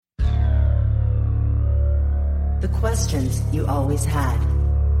The questions you always had.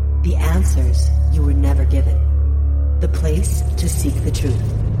 The answers you were never given. The place to seek the truth.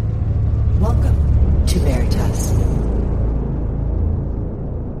 Welcome to Veritas.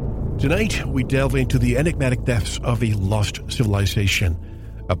 Tonight, we delve into the enigmatic depths of a lost civilization,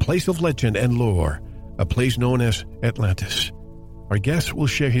 a place of legend and lore, a place known as Atlantis. Our guest will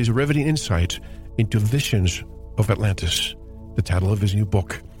share his riveting insights into Visions of Atlantis, the title of his new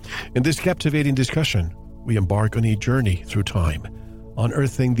book. In this captivating discussion, we embark on a journey through time.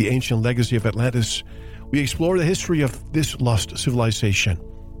 Unearthing the ancient legacy of Atlantis, we explore the history of this lost civilization,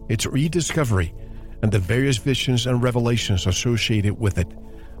 its rediscovery, and the various visions and revelations associated with it.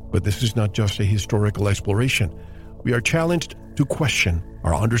 But this is not just a historical exploration. We are challenged to question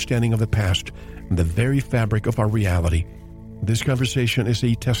our understanding of the past and the very fabric of our reality. This conversation is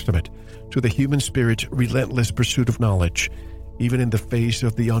a testament to the human spirit's relentless pursuit of knowledge, even in the face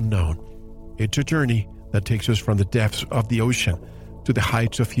of the unknown. It's a journey that takes us from the depths of the ocean to the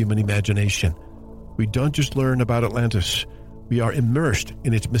heights of human imagination. We don't just learn about Atlantis. We are immersed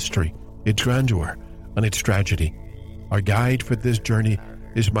in its mystery, its grandeur, and its tragedy. Our guide for this journey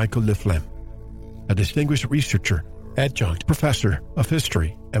is Michael Flem, a distinguished researcher, adjunct professor of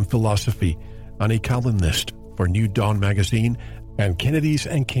history and philosophy, and a columnist for New Dawn magazine and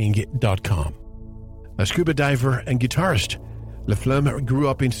kennedysandking.com. A scuba diver and guitarist, Flem grew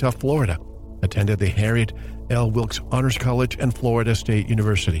up in South Florida, attended the Harriet L. Wilkes Honors College and Florida State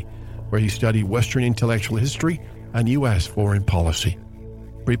University, where he studied Western intellectual history and U.S. foreign policy.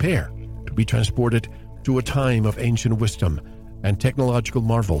 Prepare to be transported to a time of ancient wisdom and technological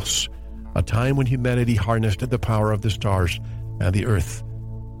marvels, a time when humanity harnessed the power of the stars and the earth.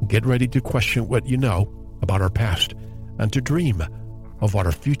 Get ready to question what you know about our past and to dream of what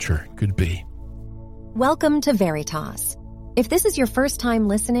our future could be. Welcome to Veritas. If this is your first time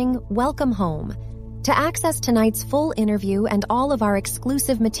listening, welcome home. To access tonight's full interview and all of our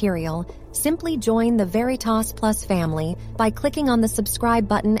exclusive material, simply join the Veritas Plus family by clicking on the subscribe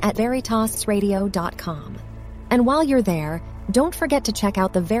button at veritasradio.com. And while you're there, don't forget to check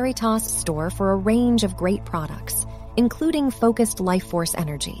out the Veritas store for a range of great products, including focused life force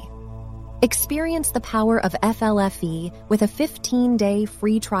energy. Experience the power of FLFE with a 15-day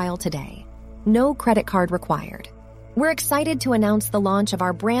free trial today. No credit card required. We're excited to announce the launch of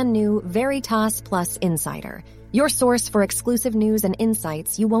our brand new Veritas Plus Insider, your source for exclusive news and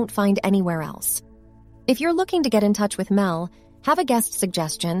insights you won't find anywhere else. If you're looking to get in touch with Mel, have a guest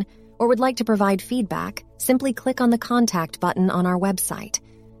suggestion, or would like to provide feedback, simply click on the contact button on our website.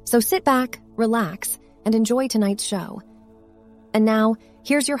 So sit back, relax, and enjoy tonight's show. And now,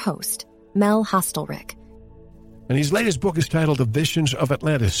 here's your host, Mel Hostelrick. And his latest book is titled The Visions of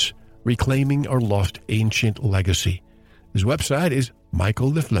Atlantis, Reclaiming Our Lost Ancient Legacy. His website is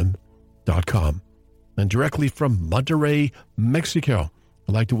michaelleflem.com. And directly from Monterrey, Mexico,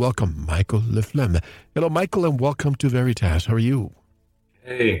 I'd like to welcome Michael Flem. Hello, Michael, and welcome to Veritas. How are you?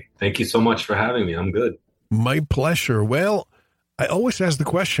 Hey, thank you so much for having me. I'm good. My pleasure. Well, I always ask the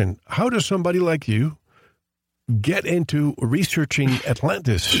question, how does somebody like you get into researching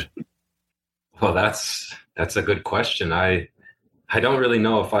Atlantis? Well, that's a good question. I don't really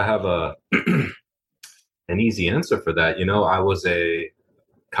know if I have an easy answer for that. You know, I was a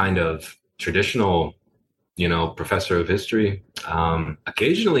kind of traditional, professor of history.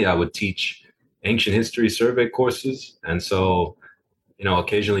 Occasionally I would teach ancient history survey courses. And so,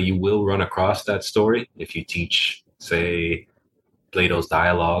 occasionally you will run across that story if you teach, say, Plato's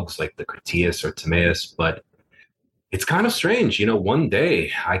dialogues like the Critias or Timaeus. But it's kind of strange. One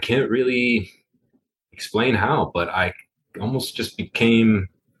day, I can't really explain how, but I almost just became,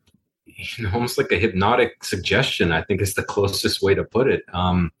 almost like a hypnotic suggestion, I think is the closest way to put it,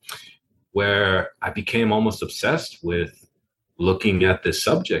 where I became almost obsessed with looking at this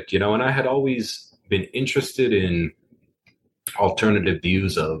subject, and I had always been interested in alternative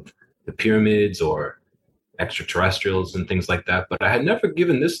views of the pyramids or extraterrestrials and things like that, but I had never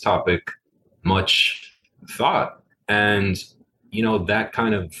given this topic much thought. And, that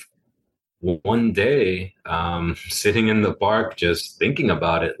kind of one day, sitting in the park, just thinking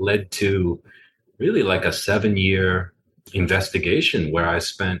about it led to really like a 7-year investigation where I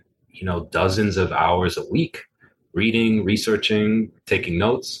spent, dozens of hours a week reading, researching, taking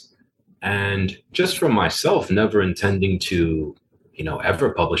notes, and just for myself, never intending to, ever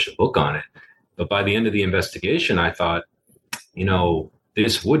publish a book on it. But by the end of the investigation, I thought,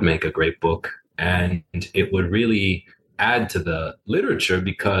 this would make a great book and it would really add to the literature,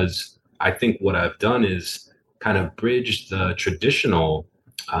 because I think what I've done is kind of bridge the traditional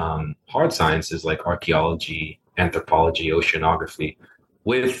hard sciences like archaeology, anthropology, oceanography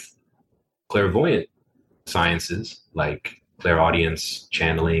with clairvoyant sciences like clairaudience,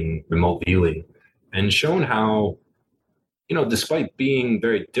 channeling, remote viewing, and shown how, despite being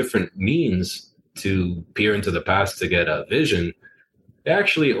very different means to peer into the past to get a vision, they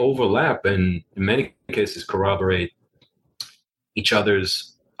actually overlap and in many cases corroborate each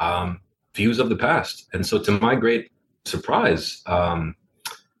other's views of the past. And so to my great surprise, I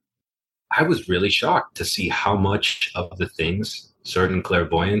was really shocked to see how much of the things certain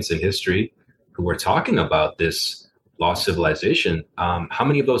clairvoyants in history who were talking about this lost civilization, how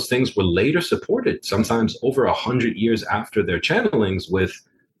many of those things were later supported, sometimes over 100 years after their channelings, with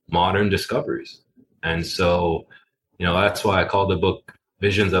modern discoveries. And so, that's why I call the book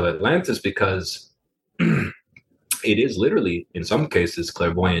Visions of Atlantis, because it is literally, in some cases,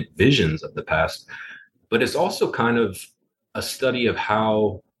 clairvoyant visions of the past, but it's also kind of a study of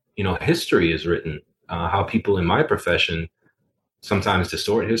how, history is written, how people in my profession sometimes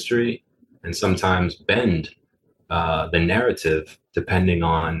distort history and sometimes bend the narrative depending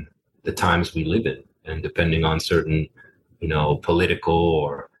on the times we live in and depending on certain, political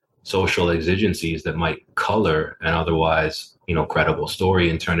or social exigencies that might color an otherwise, credible story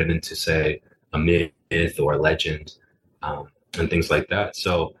and turn it into, say, a myth or a legend, and things like that.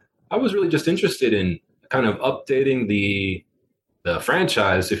 So I was really just interested in kind of updating the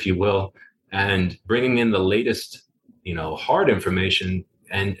franchise, if you will, and bringing in the latest, hard information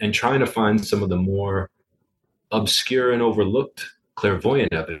and trying to find some of the more obscure and overlooked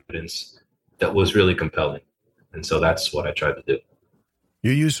clairvoyant evidence that was really compelling. And so that's what I tried to do.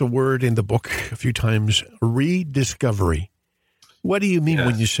 You use a word in the book a few times, rediscovery. What do you mean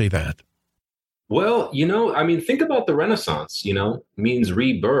when you say that? Well, think about the Renaissance, means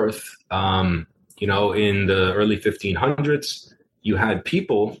rebirth. In the early 1500s, you had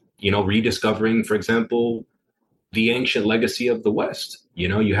people, rediscovering, for example, the ancient legacy of the West.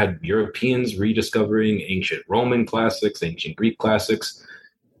 You had Europeans rediscovering ancient Roman classics, ancient Greek classics.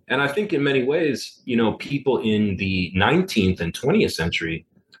 And I think in many ways, people in the 19th and 20th century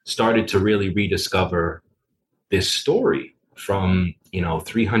started to really rediscover this story from,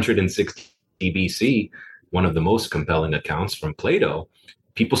 360 BC, one of the most compelling accounts from Plato.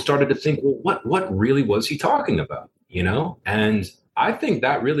 People started to think, well, what really was he talking about? And I think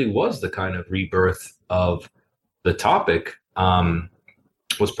that really was the kind of rebirth of the topic,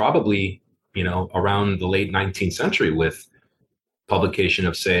 was probably, around the late 19th century with publication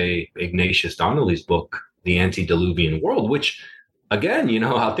of, say, Ignatius Donnelly's book, The Antediluvian World, which, again,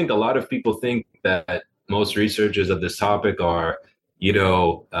 I think a lot of people think that most researchers of this topic are,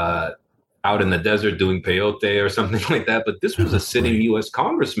 out in the desert doing peyote or something like that. But this was a sitting U.S.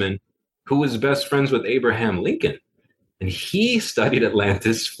 congressman who was best friends with Abraham Lincoln. And he studied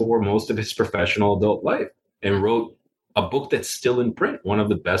Atlantis for most of his professional adult life and wrote a book that's still in print, one of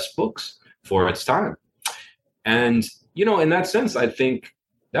the best books for its time. And, in that sense, I think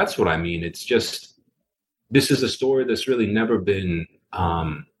that's what I mean. It's just, this is a story that's really never been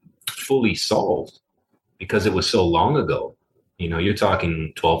fully solved because it was so long ago. You're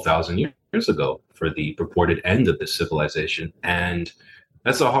talking 12,000 years ago for the purported end of this civilization. And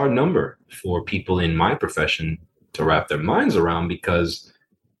that's a hard number for people in my profession to wrap their minds around, because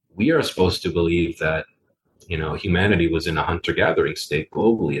we are supposed to believe that, humanity was in a hunter-gathering state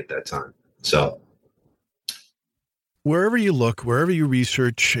globally at that time. So wherever you look, wherever you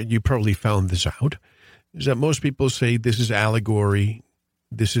research, and you probably found this out, is that most people say this is allegory,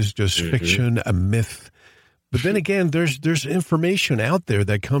 this is just fiction, a myth. But then again, there's information out there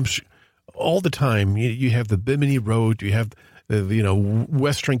that comes all the time. You have the Bimini Road, you have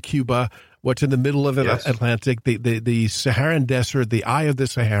Western Cuba, what's in the middle of the Atlantic, the Saharan Desert, the Eye of the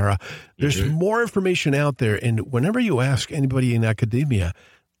Sahara. There's more information out there. And whenever you ask anybody in academia,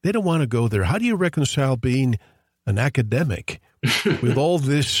 they don't want to go there. How do you reconcile being an academic with all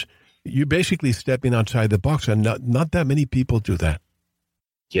this? You're basically stepping outside the box, and not that many people do that.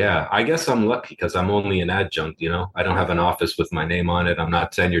 Yeah, I guess I'm lucky because I'm only an adjunct, I don't have an office with my name on it. I'm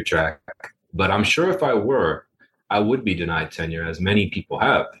not tenure track. But I'm sure if I were, I would be denied tenure, as many people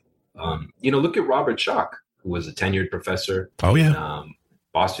have. Look at Robert Schoch, who was a tenured professor in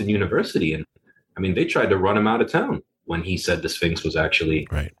Boston University. And they tried to run him out of town when he said the Sphinx was actually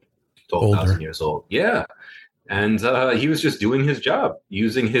 12,000 years old. Yeah. And he was just doing his job,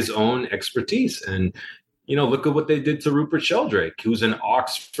 using his own expertise. And, look at what they did to Rupert Sheldrake, who's an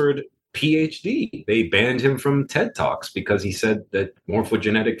Oxford PhD. They banned him from TED Talks because he said that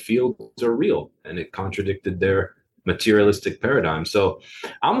morphogenetic fields are real, and it contradicted their materialistic paradigm. So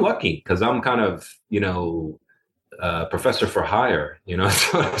I'm lucky because I'm kind of, professor for hire,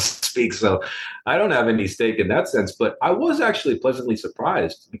 so to speak. So I don't have any stake in that sense. But I was actually pleasantly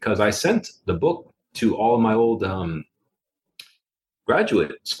surprised because I sent the book to all of my old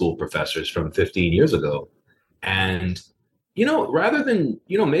graduate school professors from 15 years ago. And, rather than,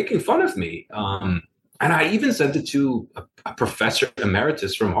 making fun of me, and I even sent it to a professor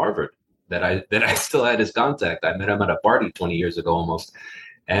emeritus from Harvard that I still had his contact. I met him at a party 20 years ago almost.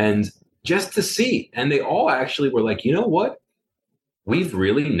 And just to see, and they all actually were like, you know what? We've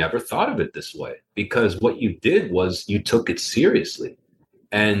really never thought of it this way, because what you did was you took it seriously,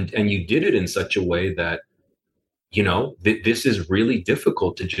 and you did it in such a way that, this is really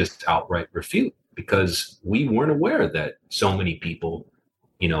difficult to just outright refute, because we weren't aware that so many people,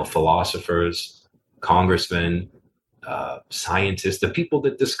 philosophers, congressmen, scientists, the people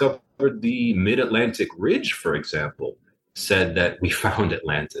that discovered the mid-Atlantic ridge, for example, said that we found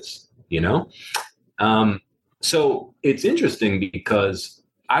Atlantis, So it's interesting because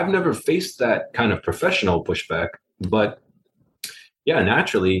I've never faced that kind of professional pushback, but yeah,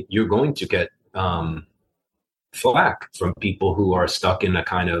 naturally you're going to get flack from people who are stuck in a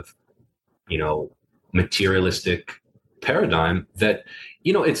kind of, materialistic paradigm that,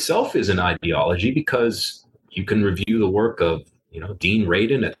 itself is an ideology, because you can review the work of, Dean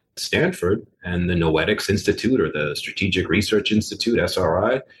Radin at Stanford and the Noetics Institute or the Strategic Research Institute,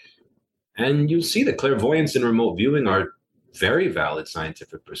 SRI, and you'll see that clairvoyance and remote viewing are very valid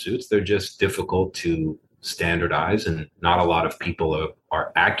scientific pursuits. They're just difficult to standardize, and not a lot of people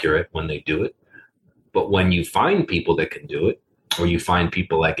are accurate when they do it. But when you find people that can do it, or you find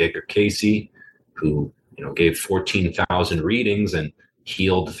people like Edgar Cayce, who gave 14,000 readings and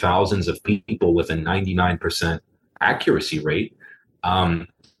healed thousands of people with a 99% accuracy rate,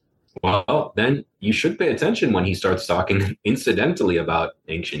 well, then you should pay attention when he starts talking incidentally about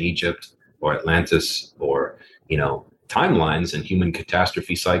ancient Egypt or Atlantis or, timelines and human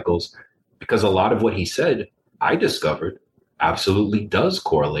catastrophe cycles, because a lot of what he said, I discovered, absolutely does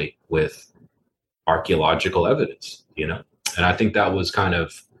correlate with archaeological evidence, And I think that was kind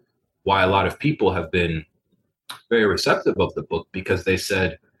of why a lot of people have been very receptive of the book, because they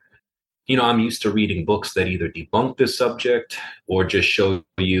said, I'm used to reading books that either debunk this subject or just show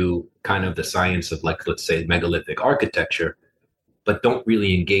you kind of the science of, like, let's say, megalithic architecture, but don't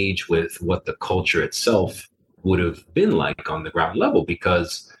really engage with what the culture itself would have been like on the ground level,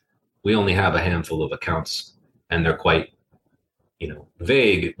 because we only have a handful of accounts and they're quite,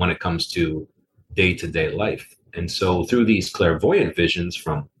 vague when it comes to day-to-day life. And so through these clairvoyant visions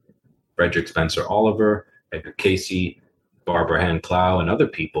from Frederick Spencer Oliver, Edgar Cayce, Barbara Hand Clow, and other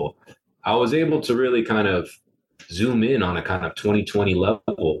people, I was able to really kind of zoom in on a kind of 2020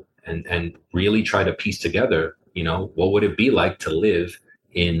 level and really try to piece together, what would it be like to live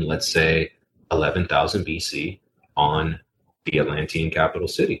in, let's say, 11,000 BC on the Atlantean capital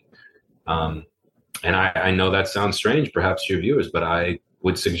city. And I know that sounds strange, perhaps to your viewers, but I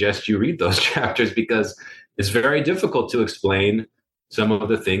would suggest you read those chapters, because it's very difficult to explain some of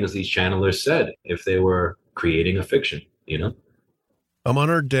the things these channelers said if they were creating a fiction, I'm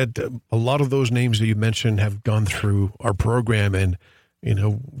honored that a lot of those names that you mentioned have gone through our program, and,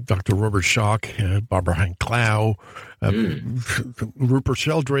 Dr. Robert Schock, Barbara Hand Clow, Rupert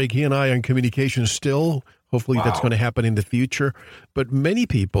Sheldrake, he and I are in communication still. Hopefully that's going to happen in the future. But many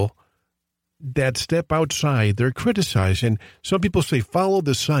people that step outside, they're criticized. And some people say, follow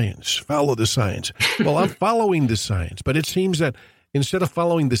the science, follow the science. Well, I'm following the science, but it seems that instead of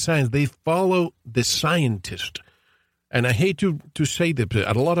following the science, they follow the scientist. And I hate to say that,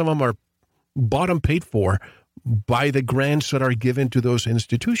 but a lot of them are bought and paid for by the grants that are given to those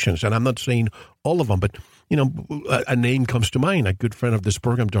institutions. And I'm not saying all of them, but, a name comes to mind. A good friend of this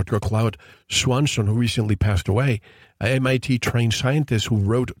program, Dr. Claude Swanson, who recently passed away, an MIT-trained scientist who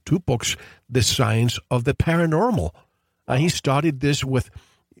wrote 2 books, The Science of the Paranormal. He studied this with,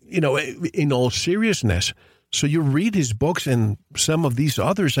 in all seriousness. So you read his books and some of these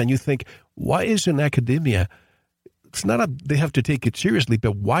others, and you think, why isn't academia? It's not they have to take it seriously,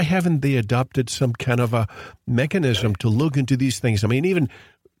 but why haven't they adopted some kind of a mechanism to look into these things? I mean, even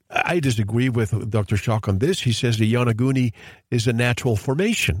I disagree with Dr. Schock on this. He says the Yonaguni is a natural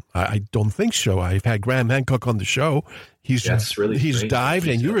formation. I don't think so. I've had Graham Hancock on the show. He's dived,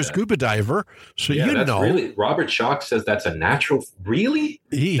 and you're a scuba diver, so Really, Robert Schock says that's a natural. Really?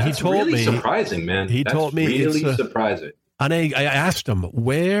 He told really me. Surprising, man. He told me really surprising. And I asked him,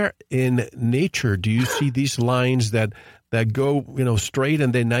 where in nature do you see these lines that go, straight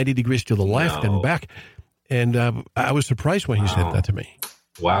and then 90 degrees to the left and back? And I was surprised when he said that to me.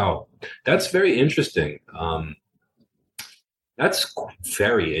 Wow. That's very interesting. That's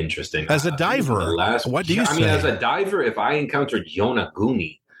very interesting. As a diver, what do you say? I mean, as a diver, if I encountered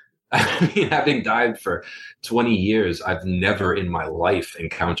Yonaguni, I mean, having dived for 20 years, I've never in my life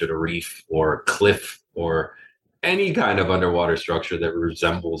encountered a reef or cliff or any kind of underwater structure that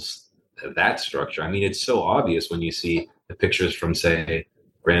resembles that structure. I mean, it's so obvious when you see the pictures from, say,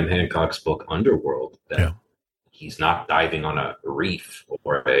 Graham Hancock's book Underworld that Yeah. he's not diving on a reef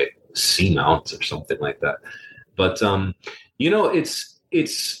or a seamount or something like that. But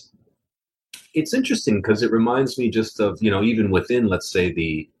it's interesting because it reminds me just of, even within, let's say,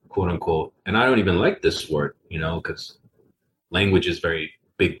 the quote unquote, and I don't even like this word, because language is a very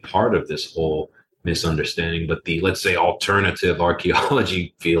big part of this whole misunderstanding, but the, let's say, alternative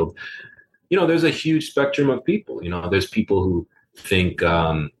archaeology field, there's a huge spectrum of people. There's people who think,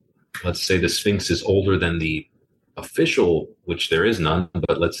 let's say the Sphinx is older than the official, which there is none,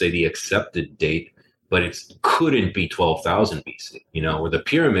 but let's say the accepted date, but it couldn't be 12,000 BC, or the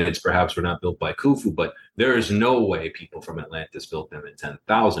pyramids perhaps were not built by Khufu, but there is no way people from Atlantis built them in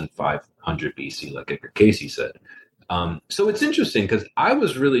 10,500 BC, like Edgar Casey said. So it's interesting because I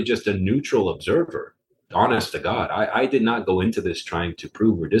was really just a neutral observer, honest to God. I did not go into this trying to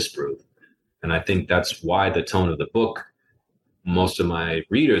prove or disprove. And I think that's why the tone of the book, most of my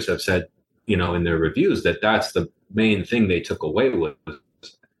readers have said, in their reviews, that's the main thing they took away with.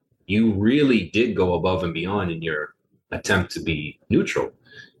 You really did go above and beyond in your attempt to be neutral.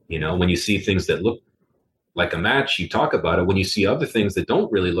 When you see things that look like a match, you talk about it. When you see other things that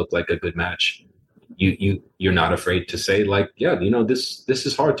don't really look like a good match, you're not afraid to say, like, yeah, this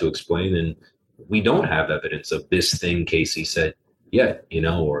is hard to explain, and we don't have evidence of this thing Casey said yet,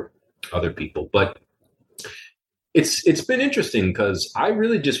 or other people. But it's been interesting because I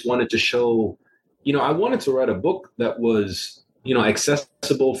really just wanted to show, I wanted to write a book that was,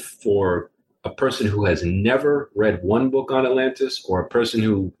 accessible for a person who has never read one book on Atlantis, or a person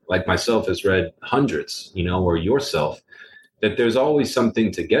who, like myself, has read hundreds, or yourself, that there's always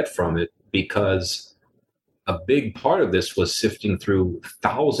something to get from it, because a big part of this was sifting through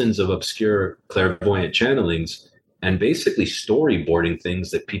thousands of obscure clairvoyant channelings and basically storyboarding things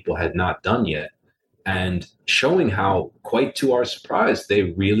that people had not done yet, and showing how, quite to our surprise, they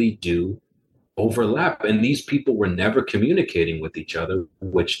really do overlap. And these people were never communicating with each other,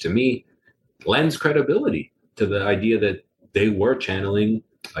 which to me lends credibility to the idea that they were channeling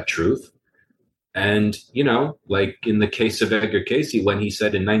a truth. And, like in the case of Edgar Casey, when he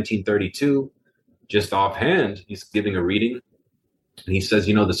said in 1932, just offhand, he's giving a reading, and he says,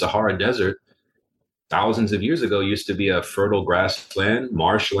 the Sahara Desert thousands of years ago used to be a fertile grassland,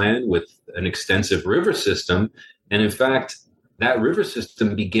 marshland with an extensive river system. And in fact, that river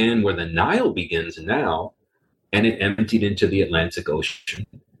system began where the Nile begins now, and it emptied into the Atlantic Ocean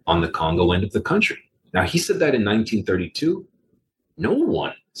on the Congo end of the country. Now, he said that in 1932. No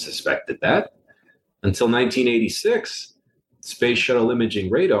one suspected that until 1986. Space Shuttle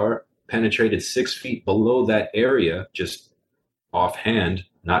imaging radar penetrated 6 feet below that area, just offhand,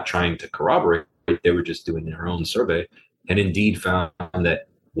 not trying to corroborate. They were just doing their own survey, and indeed found that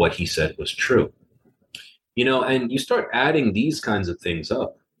what he said was true. And you start adding these kinds of things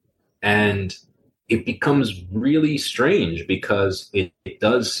up, and it becomes really strange, because it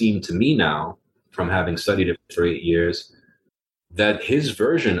does seem to me now, from having studied it for 8 years, that his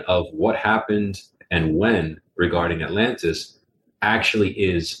version of what happened and when regarding Atlantis actually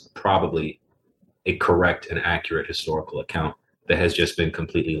is probably a correct and accurate historical account that has just been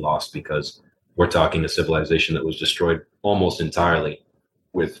completely lost, because we're talking a civilization that was destroyed almost entirely,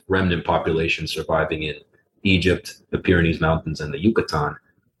 with remnant population surviving in Egypt, the Pyrenees Mountains, and the Yucatan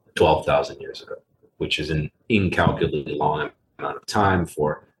 12,000 years ago, which is an incalculably long amount of time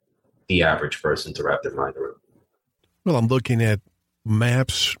for the average person to wrap their mind around. Well, I'm looking at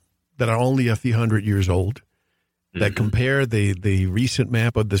maps that are only a few hundred years old that compare the recent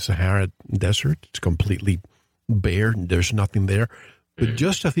map of the Sahara Desert. It's completely bare. There's nothing there. But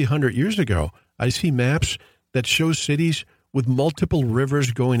just a few hundred years ago, I see maps that show cities with multiple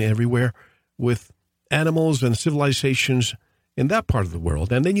rivers going everywhere, with animals and civilizations in that part of the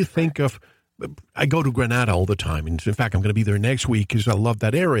world. And then you think of, I go to Granada all the time. In fact, I'm going to be there next week because I love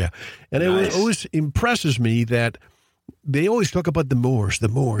that area. And it always impresses me that they always talk about the Moors,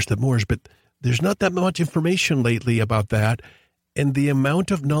 but there's not that much information lately about that. And the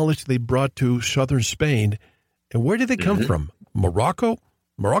amount of knowledge they brought to southern Spain. And where did they come from? Morocco?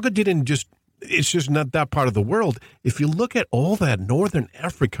 Morocco didn't just, it's just not that part of the world. If you look at all that northern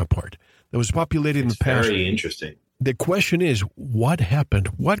Africa part that was populated in the past. Very interesting. The question is, what happened?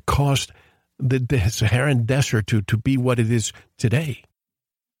 What caused the Saharan Desert to be what it is today?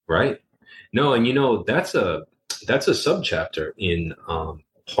 Right. No, and that's a subchapter in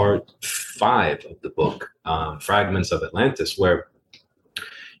part 5 of the book, Fragments of Atlantis, where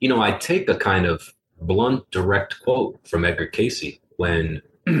I take a kind of blunt, direct quote from Edgar Cayce when...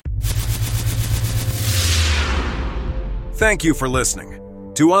 Thank you for listening.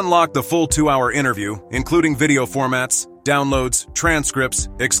 To unlock the full 2-hour interview, including video formats, downloads, transcripts,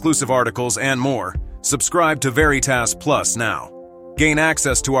 exclusive articles, and more, subscribe to Veritas Plus now. Gain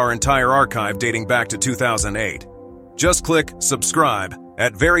access to our entire archive dating back to 2008. Just click subscribe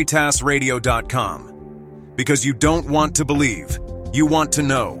at veritasradio.com. Because you don't want to believe, you want to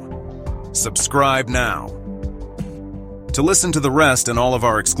know. Subscribe now. To listen to the rest and all of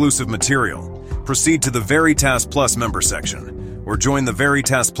our exclusive material, proceed to the Veritas Plus member section or join the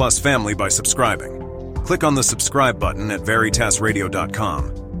Veritas Plus family by subscribing. Click on the subscribe button at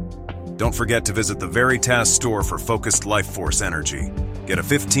veritasradio.com. Don't forget to visit the Veritas store for focused life force energy. Get a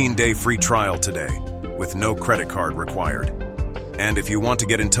 15-day free trial today with no credit card required. And if you want to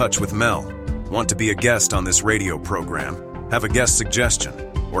get in touch with Mel, want to be a guest on this radio program, have a guest suggestion,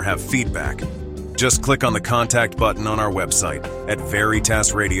 or have feedback, just click on the contact button on our website at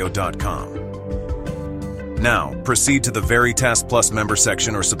veritasradio.com. Now, proceed to the Veritas Plus member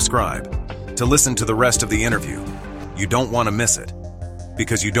section or subscribe to listen to the rest of the interview. You don't want to miss it.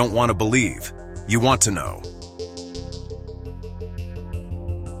 Because you don't want to believe, you want to know.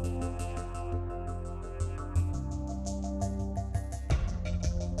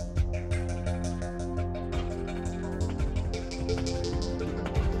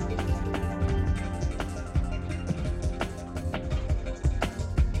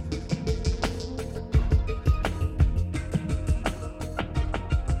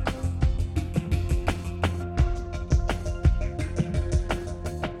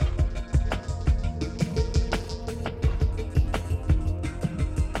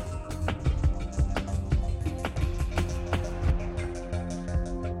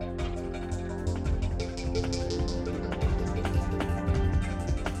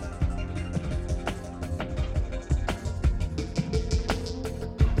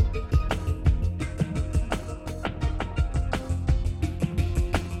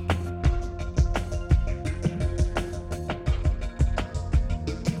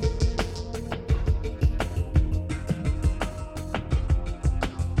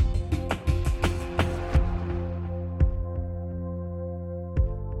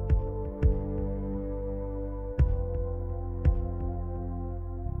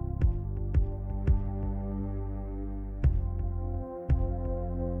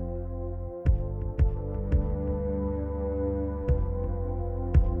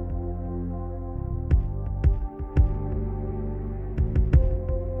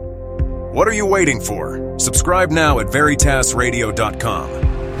 What are you waiting for? Subscribe now at veritasradio.com.